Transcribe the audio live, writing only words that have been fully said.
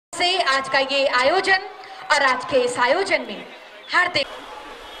से आज का ये आयोजन और आज के इस आयोजन में हार्दिक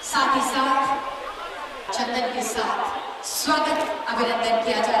साथ ही साथ चंदन के साथ स्वागत अभिनंदन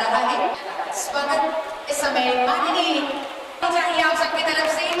किया जा रहा है। स्वागत इस समय माननीय चाहिए आप सबकी तरफ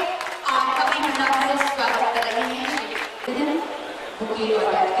से आप अपनी महिला का स्वागत कर रहे हैं। बुके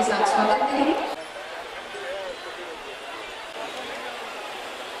और बैग के साथ स्वागत करें।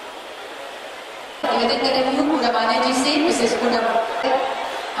 निवेदन कर रही हूँ पूर्णमान्य जी से मिसेस पूर्णमान्य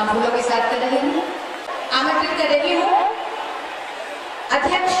हम फूलों के साथ कर रहे हैं। आमंत्रित कर रही हूँ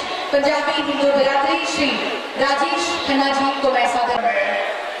अध्यक्ष पंजाबी हिंदू बिरादरी श्री राजेश खन्ना जी को मैं सादर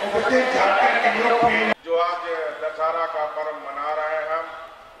जो आज दशहरा का पर्व मना रहे हैं हम,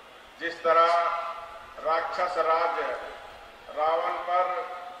 जिस तरह राक्षस राज रावण पर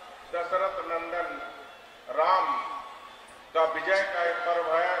दशरथ नंदन राम का विजय का एक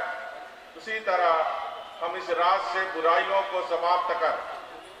पर्व है, उसी तरह हम इस राज से बुराइयों को समाप्त कर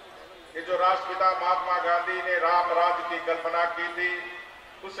ये जो राष्ट्रपिता महात्मा गांधी ने राम राज्य की कल्पना की थी,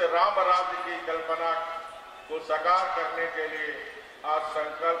 उस राम राज्य की कल्पना को साकार करने के लिए आज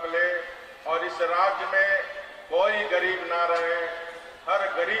संकल्प ले और इस राज्य में कोई गरीब ना रहे, हर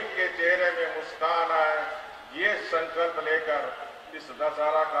गरीब के चेहरे में मुस्कान आए, ये संकल्प लेकर इस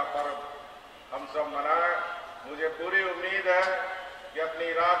दशहरा का पर्व हम सब मनाएं। मुझे पूरी उम्मीद है कि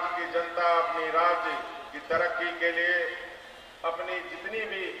अपनी राज्य की जनता अपनी राज्य की तरक्की के लिए अपनी जितनी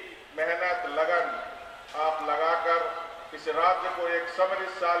भी मेहनत लगन आप लगाकर इस राज्य को एक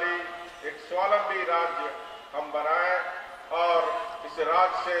समृद्धशाली एक स्वावलंबी राज्य हम बनाएं और इस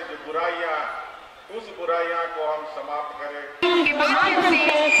राज्य से जो बुराइयां उस बुराइयां को हम समाप्त करें।